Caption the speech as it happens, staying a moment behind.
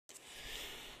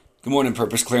Good morning,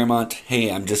 Purpose Claremont.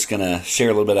 Hey, I'm just going to share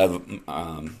a little bit out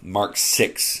of Mark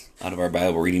 6 out of our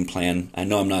Bible reading plan. I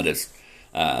know I'm not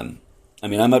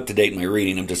I'm up to date in my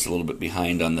reading. I'm just a little bit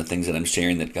behind on the things that I'm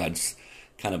sharing that God's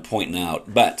kind of pointing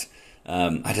out. But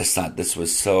I just thought this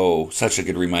was such a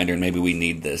good reminder, and maybe we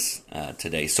need this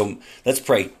today. So let's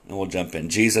pray, and we'll jump in.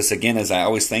 Jesus, again, as I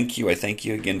always thank you, I thank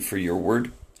you again for your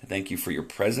word. I thank you for your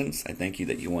presence. I thank you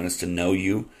that you want us to know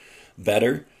you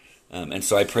better. And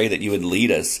so I pray that you would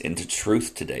lead us into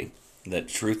truth today, that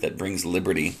truth that brings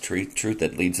liberty, truth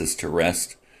that leads us to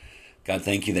rest. God,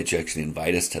 thank you that you actually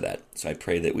invite us to that. So I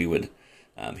pray that we would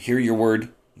hear your word.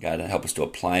 God, help us to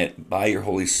apply it by your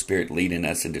Holy Spirit, leading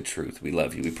us into truth. We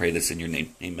love you. We pray this in your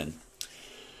name. Amen.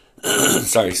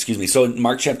 So in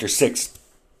Mark chapter 6,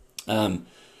 when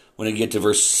I get to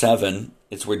verse 7,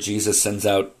 it's where Jesus sends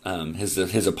out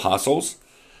his apostles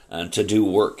to do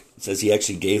work. It says he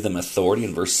actually gave them authority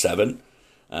in verse 7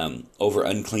 over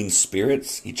unclean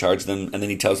spirits. He charged them, and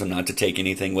then he tells them not to take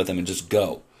anything with them and just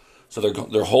go. So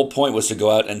their whole point was to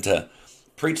go out and to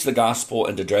preach the gospel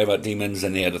and to drive out demons,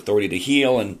 and they had authority to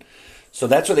heal. And so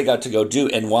that's what they got to go do.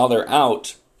 And while they're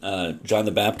out, John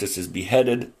the Baptist is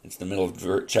beheaded. It's the middle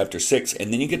of chapter 6.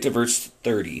 And then you get to verse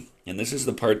 30, and this is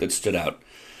the part that stood out.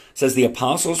 It says, the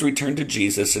apostles returned to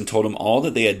Jesus and told him all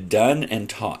that they had done and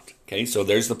taught. Okay, so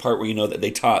there's the part where you know that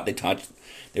they taught. They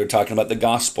were talking about the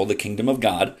gospel, the kingdom of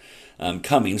God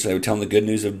coming. So they were telling the good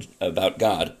news about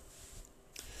God.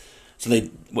 So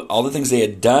all the things they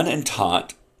had done and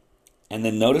taught. And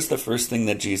then notice the first thing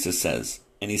that Jesus says.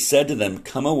 And he said to them,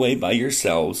 come away by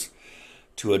yourselves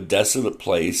to a desolate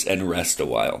place and rest a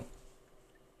while.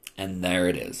 And there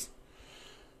it is.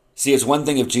 See, it's one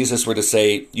thing if Jesus were to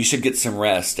say, you should get some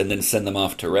rest, and then send them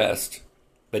off to rest.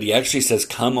 But he actually says,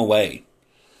 come away.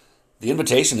 The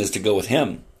invitation is to go with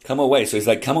him. Come away. So he's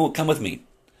like, come with me.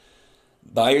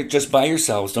 Just by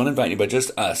yourselves. Don't invite anybody,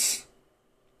 just us.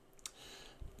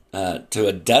 To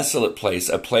a desolate place,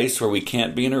 a place where we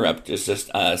can't be interrupted. It's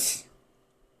just us.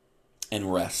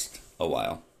 And rest a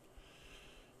while.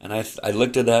 And I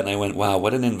looked at that and I went, wow,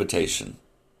 what an invitation.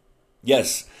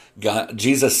 Yes,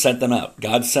 Jesus sent them out.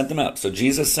 God sent them out. So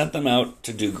Jesus sent them out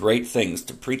to do great things,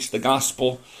 to preach the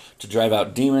gospel, to drive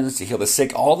out demons, to heal the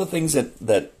sick, all the things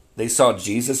that they saw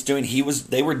Jesus doing,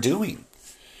 they were doing.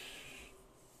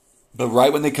 But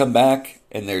right when they come back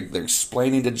and they're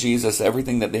explaining to Jesus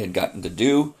everything that they had gotten to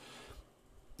do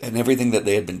and everything that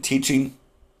they had been teaching,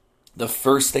 the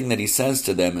first thing that he says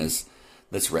to them is,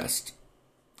 let's rest.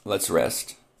 Let's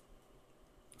rest.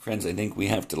 Friends, I think we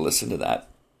have to listen to that.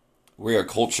 We're a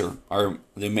culture.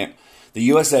 The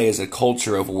USA is a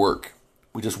culture of work.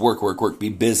 We just work, be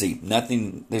busy.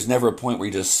 Nothing. There's never a point where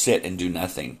you just sit and do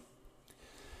nothing.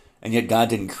 And yet God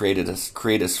didn't create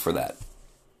us for that.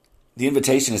 The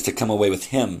invitation is to come away with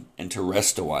him and to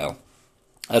rest a while.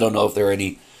 I don't know if there are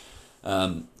any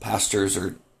pastors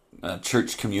or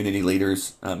church community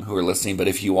leaders who are listening, but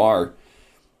if you are,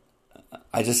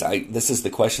 this is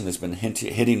the question that's been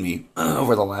hitting me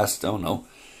over the last,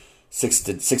 6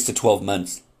 to 12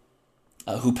 months.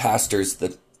 Who pastors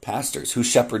the pastors? Who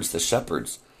shepherds the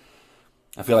shepherds?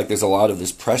 I feel like there's a lot of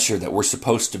this pressure that we're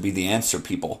supposed to be the answer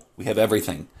people. We have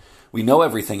everything. We know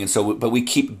everything, but we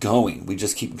keep going. We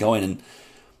just keep going. And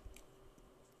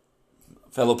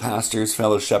fellow pastors,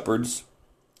 fellow shepherds,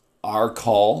 our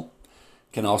call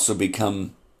can also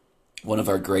become one of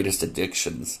our greatest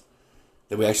addictions.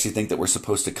 That we actually think that we're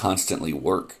supposed to constantly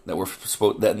work.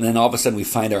 And then all of a sudden we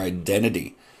find our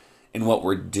identity in what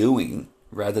we're doing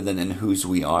rather than in whose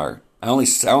we are. I only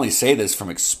say this from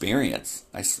experience.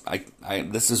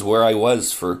 This is where I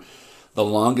was for the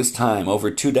longest time.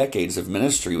 Over 2 decades of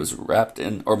ministry was wrapped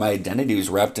in, or my identity was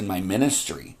wrapped in my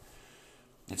ministry.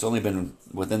 It's only been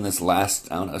within this last,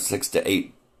 6 to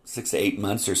 8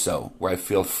 months or so where I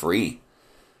feel free.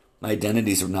 My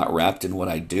identities are not wrapped in what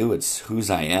I do. It's whose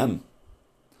I am.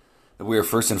 We are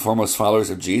first and foremost followers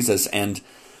of Jesus, and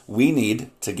we need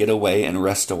to get away and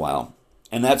rest a while.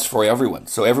 And that's for everyone.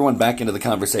 So everyone back into the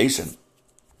conversation.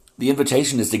 The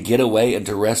invitation is to get away and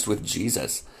to rest with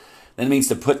Jesus. That means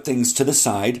to put things to the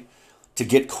side, to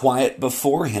get quiet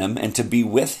before him and to be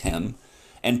with him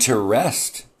and to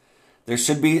rest. There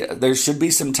should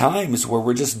be some times where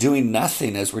we're just doing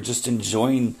nothing as we're just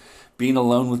enjoying being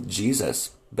alone with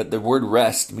Jesus. But the word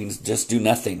rest means just do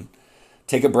nothing.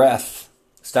 Take a breath.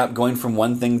 Stop going from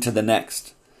one thing to the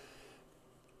next.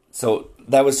 So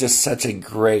that was just such a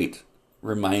great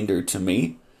reminder to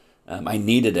me. I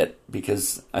needed it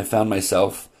because I found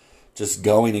myself just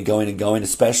going and going and going,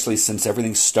 especially since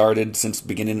everything started since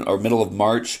beginning or middle of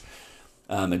March.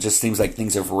 It just seems like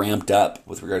things have ramped up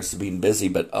with regards to being busy,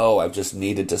 but I've just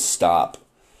needed to stop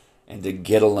and to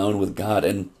get alone with God.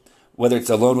 And whether it's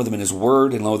alone with him in his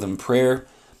word and alone with him in prayer,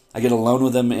 I get alone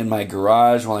with him in my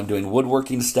garage while I'm doing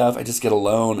woodworking stuff. I just get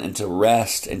alone and to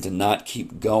rest and to not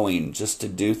keep going, just to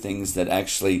do things that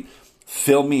actually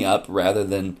fill me up rather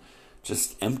than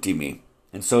just empty me.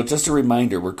 And so just a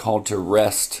reminder, we're called to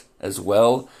rest as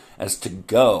well as to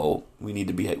go. We need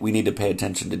to pay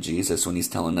attention to Jesus when he's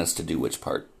telling us to do which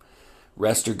part.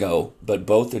 Rest or go, but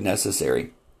both are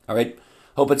necessary. All right.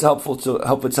 Hope it's helpful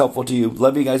to you.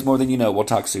 Love you guys more than you know. We'll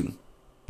talk soon.